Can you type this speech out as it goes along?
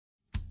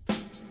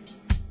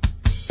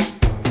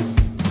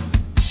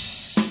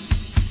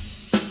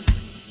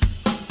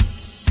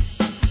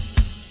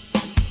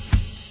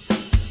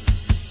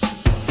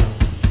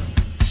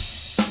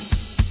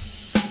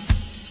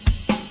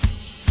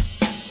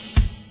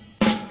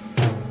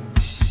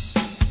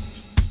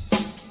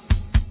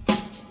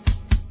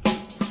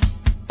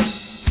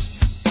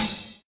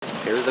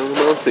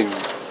soon.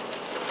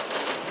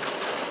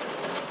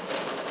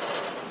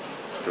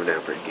 Go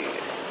down pretty good.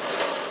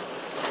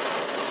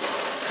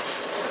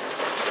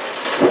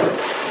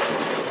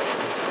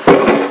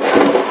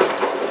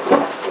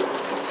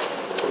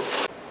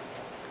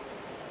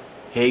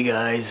 Hey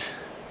guys,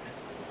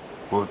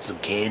 want some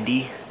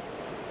candy?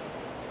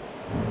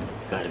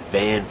 Got a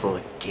van full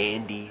of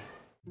candy.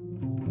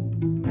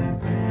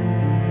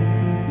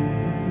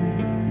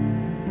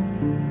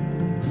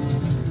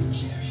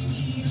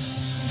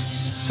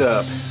 What's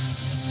up?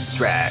 That's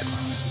right.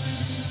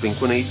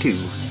 Blink 182.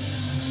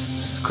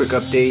 Quick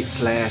update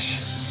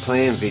 /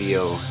 plan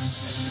video.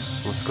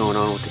 What's going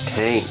on with the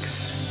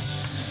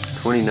tanks?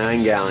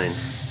 29 gallon.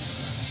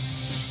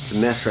 It's a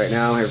mess right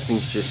now.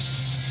 Everything's just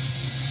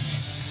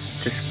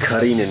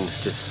cutting and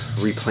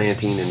just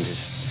replanting and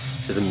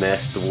just a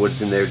mess. The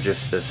wood's in there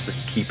just to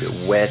keep it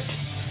wet.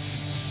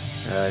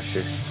 It's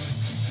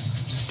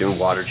just doing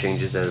water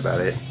changes. That's about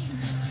it.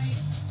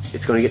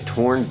 It's going to get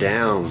torn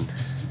down.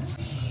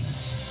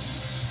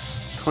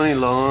 20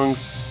 long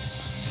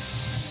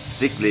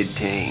cichlid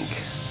tank.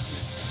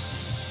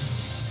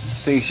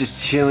 This thing's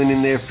just chilling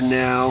in there for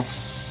now.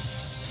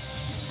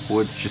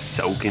 Wood's just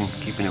soaking,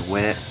 keeping it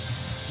wet.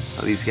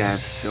 All these guys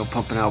are still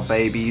pumping out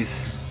babies.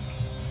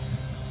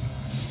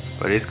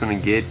 But it's gonna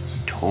get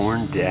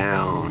torn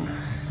down.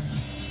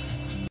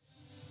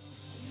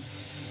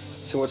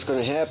 So what's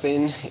gonna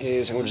happen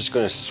is I'm just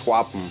gonna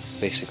swap them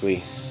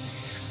basically.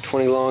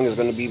 20 long is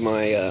gonna be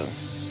my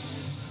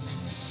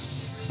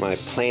my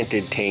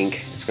planted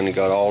tank. It's gonna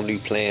got all new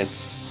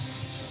plants,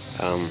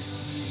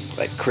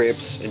 like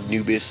Crips and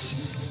Nubis,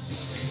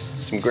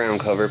 some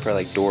ground cover,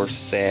 probably like Dwarf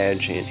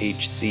Sage and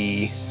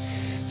HC,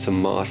 some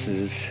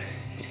mosses,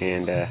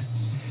 and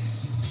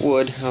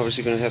wood.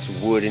 Obviously gonna have some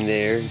wood in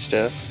there and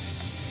stuff.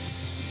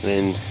 And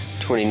then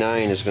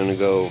 29 is gonna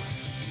go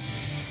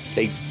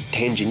like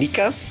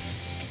Tanganica.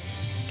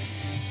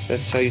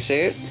 That's how you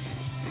say it.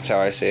 That's how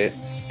I say it.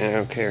 And I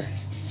don't care.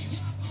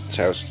 That's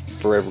how it's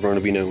forever going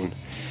to be known.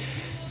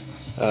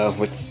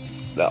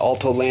 With the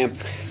Alto Lamp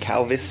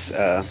Calvis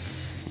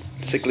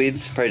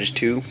cichlids, probably just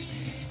 2,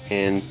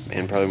 and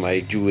probably my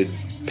Julid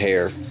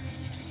pair,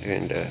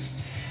 and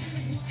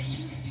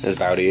that's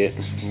about it.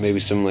 Maybe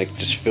some like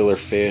just filler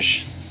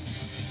fish,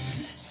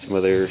 some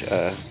other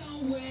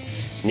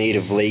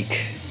native lake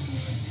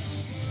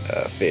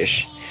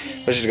fish.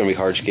 Which is gonna be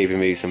hardscaping,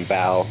 maybe some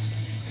bow.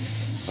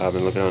 I've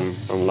been looking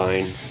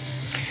online,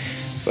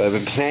 but I've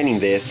been planning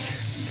this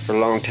for a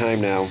long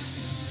time now,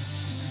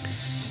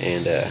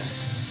 and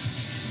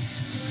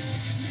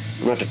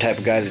I'm not the type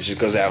of guy that just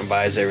goes out and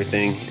buys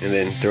everything and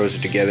then throws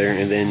it together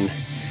and then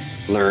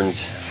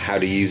learns how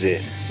to use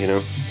it, you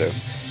know. So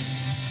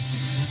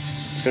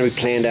it's gonna be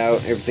planned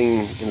out, everything,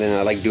 and then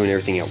I like doing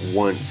everything at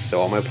once. So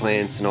all my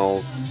plants and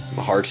all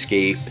my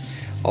hardscape,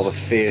 all the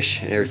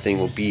fish, everything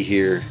will be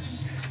here,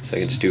 so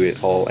I can just do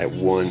it all at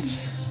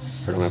once.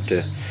 I don't have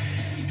to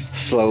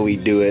slowly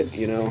do it,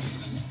 you know,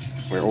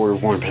 or order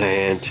one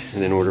plant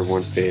and then order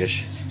one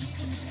fish.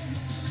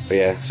 But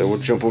yeah, so we'll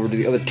jump over to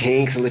the other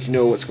tanks and let you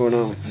know what's going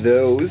on with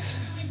those.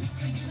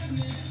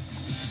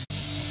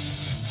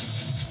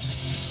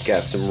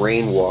 Got some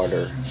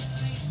rainwater.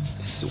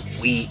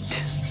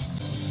 Sweet.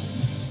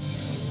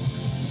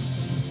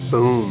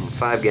 Boom,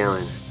 5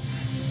 gallon.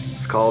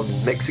 It's called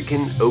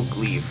Mexican Oak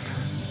Leaf.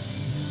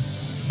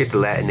 Get the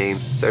Latin name.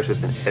 Starts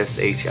with an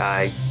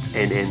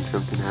SHINN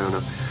something. I don't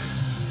know.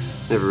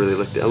 Never really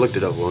looked at it. I looked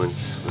it up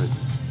once, but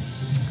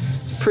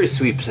it's a pretty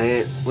sweet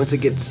plant. Once it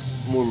gets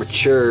more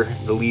mature,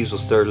 the leaves will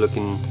start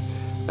looking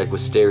like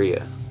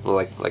wisteria, well,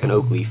 like an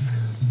oak leaf.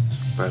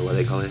 Probably why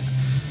they call it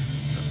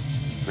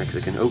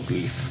Mexican oak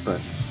leaf.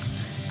 But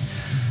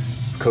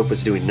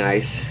copa's doing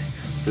nice.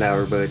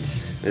 Flower buds.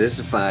 Now this is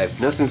a 5.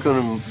 Nothing's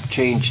going to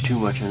change too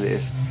much on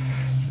this.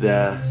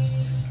 The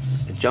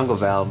jungle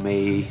valve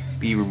may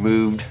be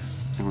removed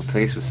and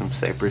replaced with some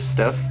cypress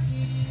stuff.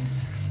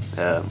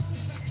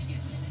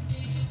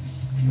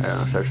 I don't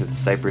know, starts with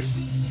cypress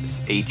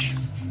H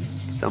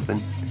something.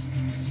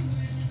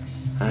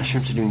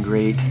 Shrimps are doing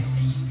great.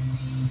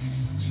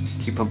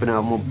 Keep pumping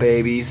out more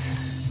babies.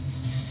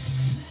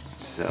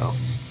 So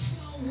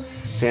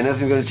yeah,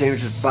 nothing's gonna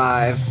change with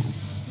 5.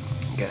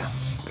 Got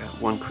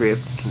one crib.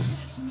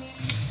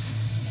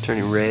 It's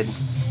turning red.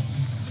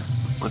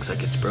 Looks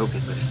like it's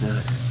broken, but it's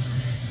not.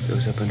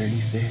 Goes up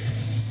underneath there.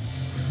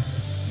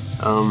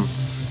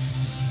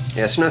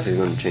 Yeah, so nothing's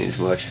gonna change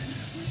much.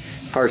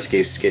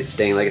 Hardscapes get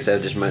staying. Like I said,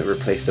 I just might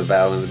replace the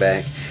valve in the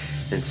back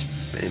and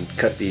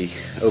cut the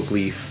oak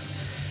leaf,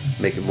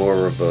 make it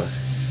more of a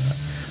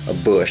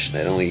bush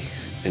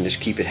and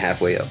just keep it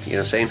halfway up. You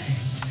know what I'm saying?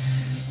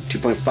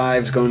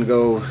 2.5 is going to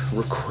go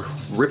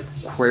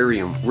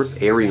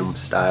riparium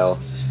style.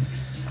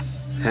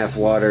 Half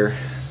water.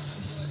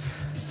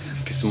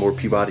 Get some more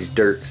Peabody's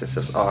dirt, because that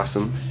stuff's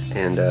awesome.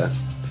 And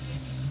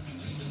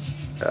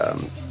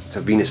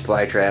some Venus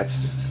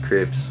flytraps,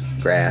 cribs,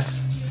 grass.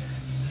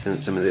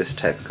 Some of this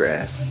type of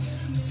grass.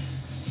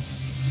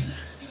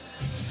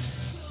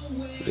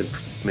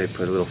 Maybe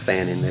put a little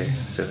fan in there.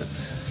 So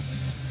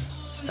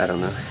I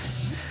don't know.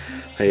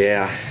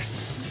 Yeah,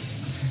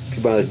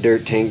 keep on the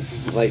dirt tank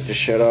light to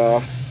shut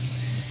off,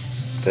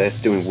 but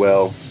that's doing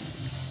well.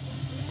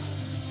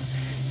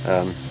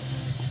 I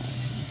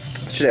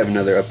should have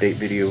another update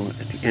video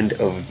at the end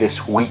of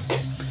this week.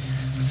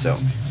 So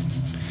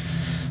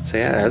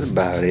yeah, that's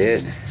about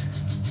it.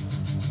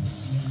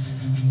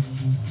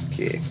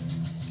 Okay,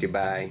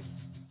 goodbye.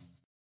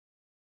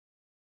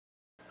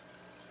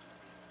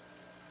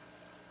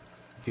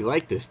 If you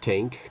like this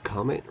tank,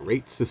 comment,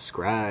 rate,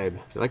 subscribe.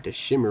 If you like a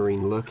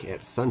shimmering look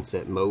at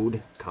sunset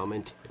mode,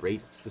 comment,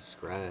 rate,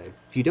 subscribe.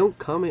 If you don't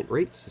comment,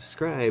 rate,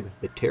 subscribe,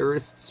 the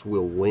terrorists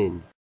will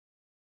win.